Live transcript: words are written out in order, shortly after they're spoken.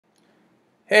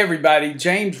Hey everybody,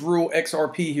 James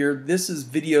RULEXRP here. This is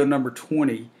video number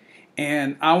 20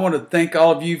 and I want to thank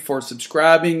all of you for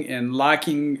subscribing and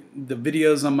liking the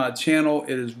videos on my channel.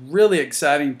 It is really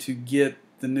exciting to get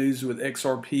the news with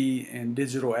XRP and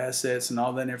digital assets and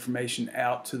all that information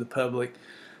out to the public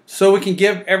so we can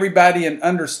give everybody an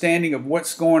understanding of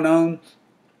what's going on.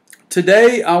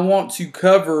 Today I want to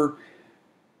cover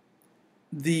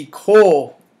the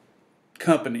Coil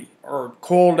company, or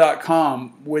coil.com,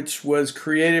 which was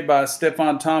created by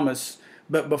Stefan Thomas.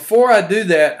 But before I do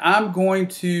that, I'm going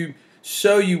to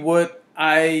show you what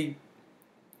I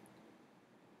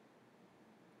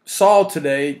saw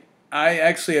today. I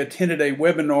actually attended a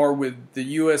webinar with the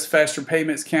U.S. Faster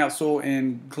Payments Council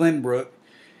in Glenbrook,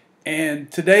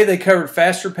 and today they covered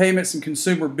faster payments and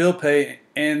consumer bill pay.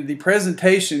 And the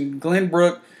presentation,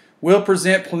 Glenbrook will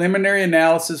present preliminary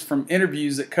analysis from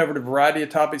interviews that covered a variety of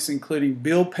topics including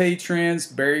bill pay trends,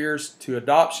 barriers to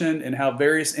adoption, and how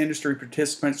various industry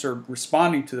participants are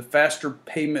responding to the faster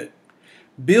payment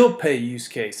bill pay use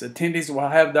case. Attendees will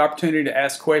have the opportunity to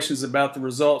ask questions about the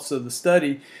results of the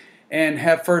study and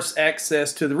have first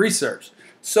access to the research.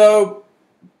 So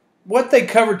what they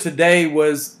covered today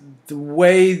was the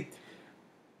way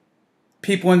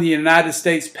people in the United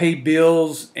States pay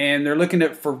bills, and they're looking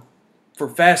at for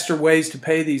faster ways to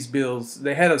pay these bills.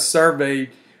 They had a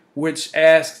survey which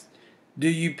asked, do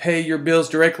you pay your bills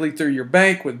directly through your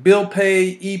bank with bill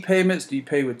pay, e-payments, do you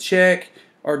pay with check,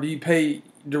 or do you pay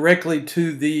directly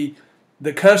to the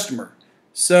customer?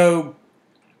 So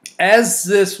as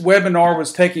this webinar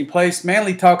was taking place,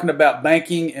 mainly talking about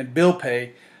banking and bill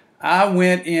pay, I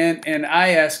went in and I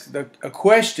asked a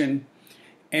question,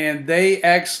 and they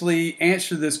actually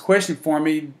answered this question for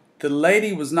me. The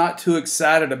lady was not too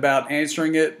excited about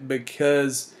answering it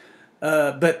because,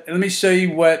 but let me show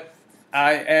you what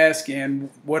I asked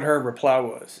and what her reply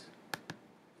was.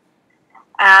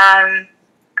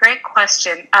 Great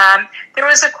question. There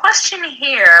was a question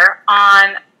here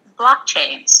on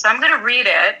blockchain, so I'm going to read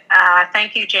it.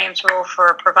 Thank you, James Rule,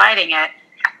 for providing it.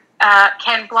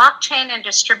 Can blockchain and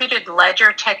distributed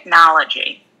ledger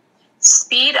technology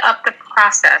speed up the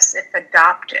process if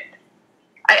adopted?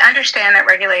 I understand that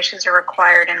regulations are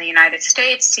required in the United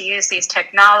States to use these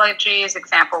technologies,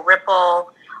 example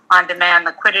Ripple, on-demand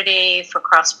liquidity for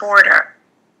cross-border.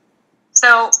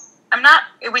 So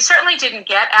we certainly didn't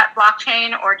get at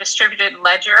blockchain or distributed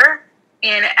ledger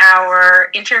in our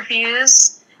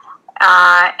interviews,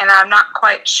 and I'm not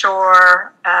quite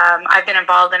sure I've been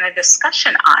involved in a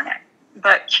discussion on it,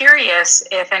 but curious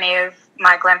if any of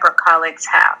my Glenbrook colleagues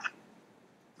have.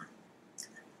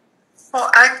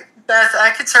 Well, Beth, I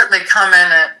could certainly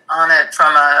comment on it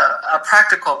from a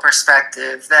practical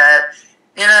perspective, that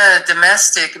in a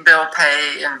domestic bill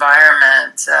pay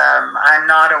environment, I'm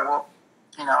not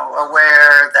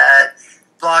aware that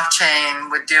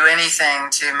blockchain would do anything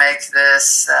to make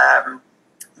this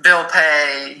bill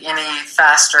pay any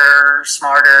faster,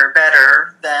 smarter,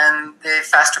 better than the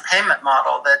faster payment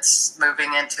model that's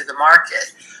moving into the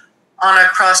market. On a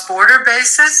cross-border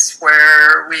basis,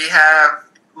 where we have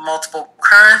multiple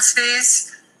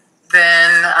currencies,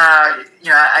 then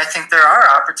I think there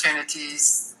are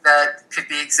opportunities that could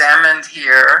be examined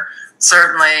here,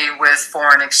 certainly with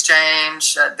foreign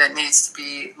exchange that needs to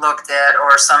be looked at,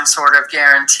 or some sort of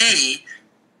guarantee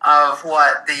of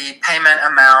what the payment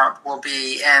amount will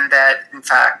be, and that in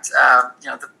fact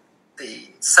the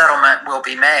settlement will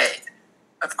be made.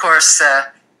 Of course,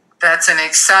 that's an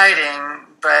exciting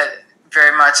but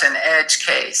very much an edge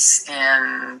case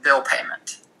in bill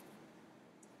payment.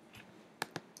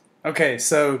 Okay,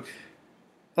 so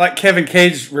like Kevin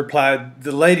Cage replied,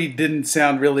 the lady didn't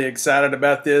sound really excited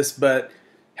about this, but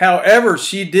however,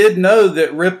 she did know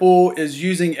that Ripple is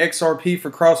using XRP for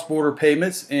cross-border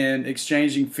payments and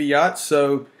exchanging fiat.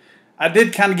 So I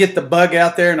did kind of get the bug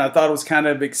out there, and I thought it was kind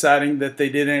of exciting that they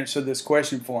did answer this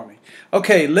question for me.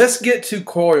 Okay, let's get to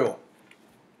Coil.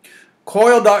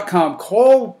 Coil.com.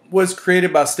 Coil was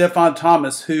created by Stefan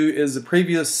Thomas, who is the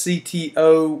previous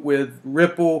CTO with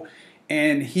Ripple,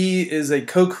 and he is a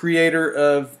co-creator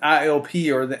of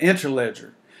ILP, or the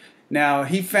Interledger. Now,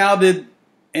 he founded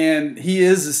and he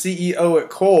is the CEO at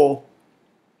Coil,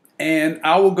 and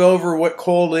I will go over what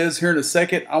Coil is here in a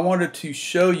second. I wanted to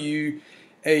show you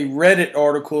a Reddit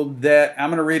article that I'm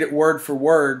going to read it word for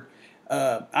word.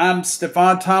 I'm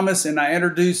Stefan Thomas, and I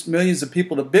introduced millions of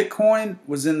people to Bitcoin,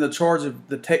 was in the charge of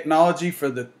the technology for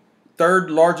the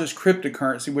third largest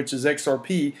cryptocurrency, which is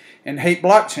XRP, and hate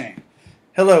blockchain.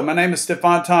 Hello, my name is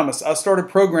Stefan Thomas. I started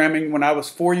programming when I was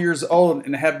 4 years old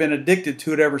and have been addicted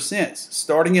to it ever since.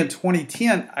 Starting in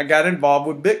 2010, I got involved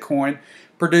with Bitcoin,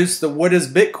 produced the What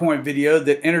is Bitcoin video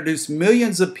that introduced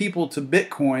millions of people to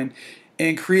Bitcoin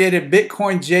and created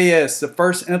Bitcoin.js, the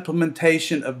first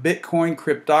implementation of Bitcoin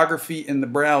cryptography in the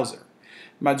browser.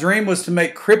 My dream was to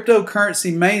make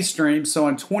cryptocurrency mainstream, so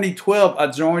in 2012 I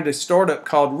joined a startup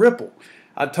called Ripple.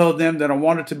 I told them that I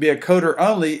wanted to be a coder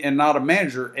only and not a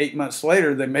manager. 8 months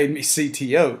later, they made me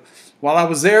CTO. While I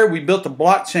was there, we built a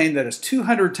blockchain that is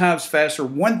 200 times faster,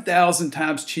 1,000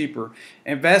 times cheaper,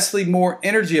 and vastly more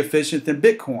energy efficient than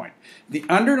Bitcoin. The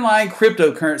underlying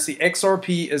cryptocurrency,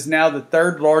 XRP, is now the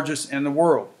third largest in the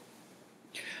world.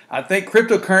 I think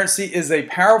cryptocurrency is a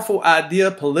powerful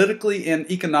idea politically and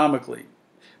economically,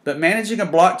 but managing a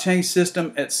blockchain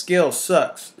system at scale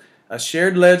sucks. A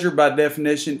shared ledger, by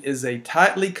definition, is a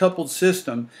tightly coupled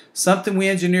system, something we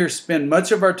engineers spend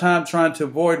much of our time trying to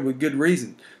avoid with good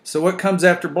reason. So what comes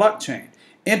after blockchain?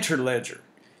 Interledger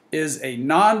is a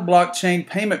non-blockchain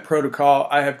payment protocol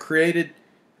I have created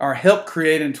or helped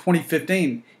create in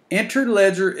 2015.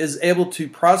 Interledger is able to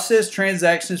process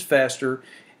transactions faster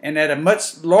and at a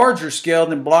much larger scale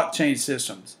than blockchain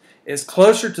systems. It's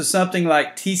closer to something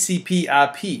like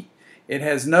TCP/IP. It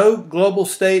has no global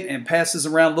state and passes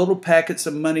around little packets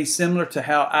of money similar to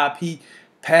how IP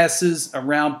passes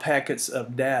around packets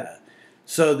of data.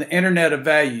 So the Internet of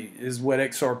Value is what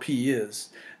XRP is.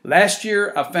 Last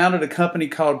year, I founded a company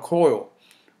called Coil.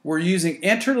 We're using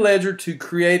Interledger to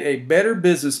create a better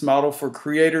business model for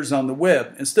creators on the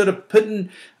web. Instead of putting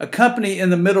a company in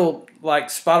the middle like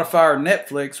Spotify or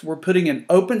Netflix, we're putting an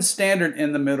open standard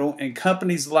in the middle, and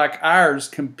companies like ours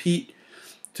compete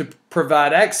to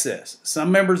provide access.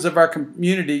 Some members of our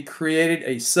community created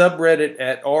a subreddit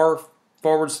at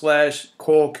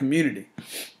r/Coil community.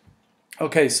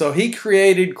 Okay, so he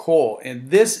created Coil, and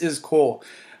this is Coil.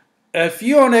 If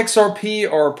you own XRP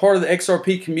or are part of the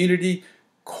XRP community,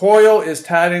 Coil is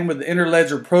tied in with the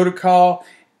Interledger protocol,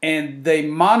 and they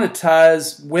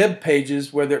monetize web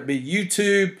pages, whether it be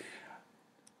YouTube,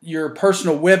 your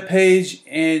personal web page,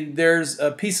 and there's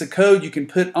a piece of code you can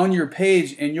put on your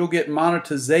page and you'll get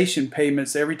monetization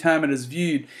payments every time it is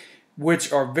viewed,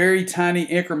 which are very tiny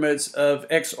increments of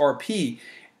XRP.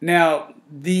 Now,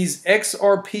 these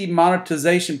XRP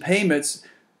monetization payments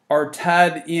are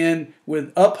tied in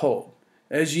with Uphold.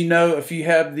 As you know, if you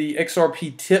have the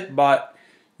XRP tip bot,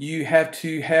 you have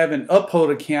to have an Uphold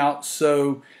account,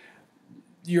 so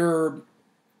your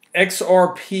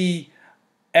XRP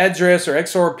address or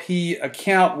XRP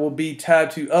account will be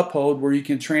tied to Uphold, where you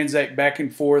can transact back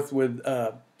and forth with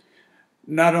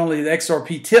not only the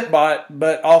XRP tip bot,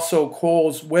 but also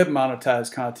Coil's web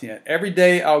monetized content. Every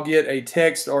day I'll get a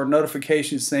text or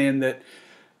notification saying that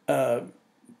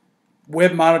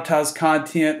web monetized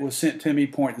content was sent to me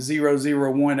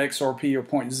 0.001 XRP or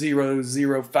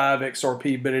 0.005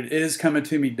 XRP, but it is coming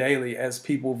to me daily as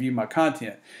people view my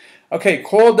content. Okay,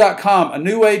 Coil.com, a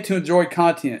new way to enjoy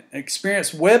content.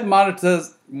 Experience web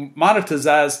monetized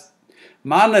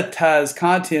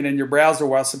content in your browser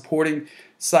while supporting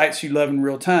sites you love in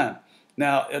real time.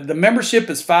 Now, the membership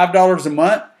is $5 a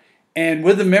month, and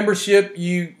with the membership,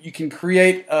 you can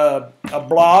create a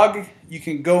blog. You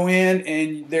can go in,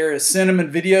 and there is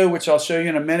Cinnamon Video, which I'll show you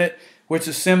in a minute, which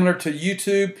is similar to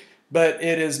YouTube, but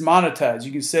it is monetized.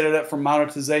 You can set it up for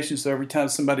monetization, so every time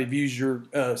somebody views your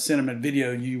Cinnamon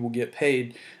Video, you will get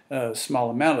paid a small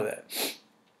amount of that.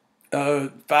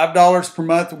 $5 per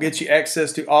month will get you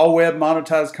access to all web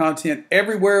monetized content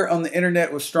everywhere on the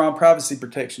internet with strong privacy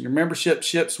protection. Your membership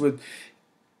ships with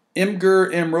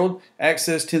Imgur Emerald,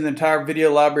 access to the entire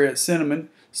video library at Cinnamon,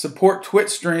 support Twitch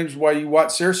streams while you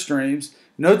watch their streams,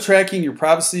 no tracking, your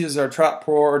privacy is our top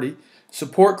priority,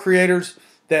 support creators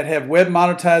that have web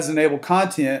monetized enabled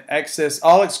content, access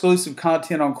all exclusive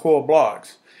content on Coil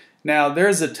blogs. Now,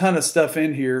 there's a ton of stuff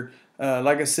in here.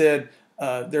 Like I said,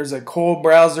 there's a Coil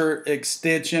browser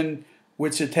extension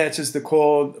which attaches the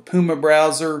Coil Puma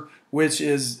browser, which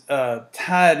is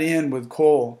tied in with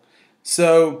Coil.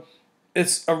 So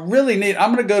it's a really neat.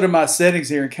 I'm going to go to my settings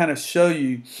here and kind of show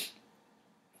you.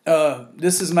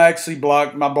 This is my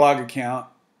blog account,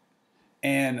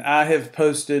 and I have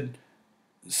posted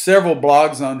several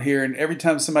blogs on here, and every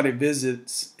time somebody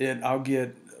visits it, I'll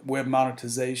get web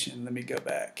monetization. Let me go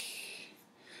back.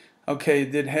 Okay,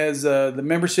 that has the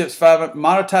memberships, 5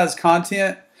 monetized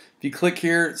content. If you click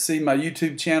here, see my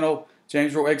YouTube channel,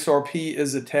 James Roll XRP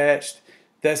is attached.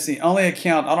 That's the only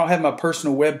account. I don't have my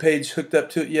personal web page hooked up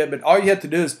to it yet, but all you have to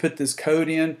do is put this code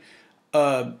in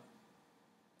on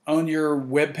your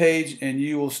web page, and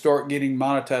you will start getting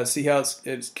monetized. See how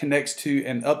it connects to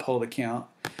an Uphold account.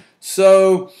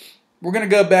 So we're going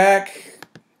to go back.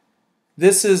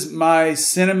 This is my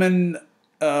Cinnamon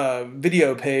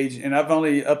video page, and I've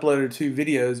only uploaded 2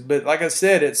 videos. But like I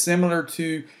said, it's similar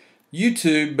to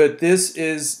YouTube, but this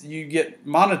is, you get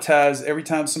monetized every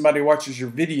time somebody watches your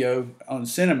video on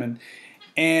Cinnamon.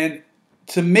 And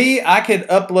to me, I could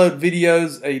upload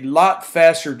videos a lot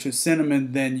faster to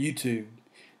Cinnamon than YouTube.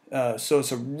 So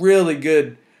it's a really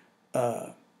good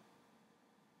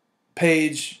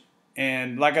page.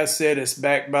 And like I said, it's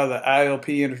backed by the ILP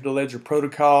Interledger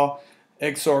Protocol,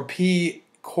 XRP,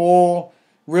 Coil,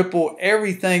 Ripple.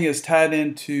 Everything is tied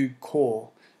into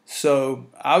Coil. So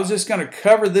I was just going to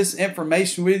cover this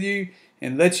information with you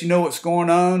and let you know what's going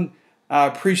on. I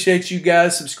appreciate you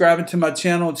guys subscribing to my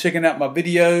channel and checking out my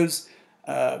videos.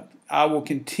 I will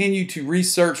continue to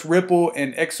research Ripple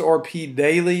and XRP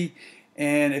daily.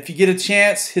 And if you get a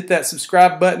chance, hit that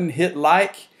subscribe button, hit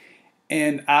like,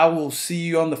 and I will see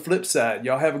you on the flip side.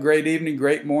 Y'all have a great evening,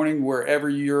 great morning, wherever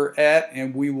you're at,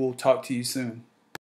 and we will talk to you soon.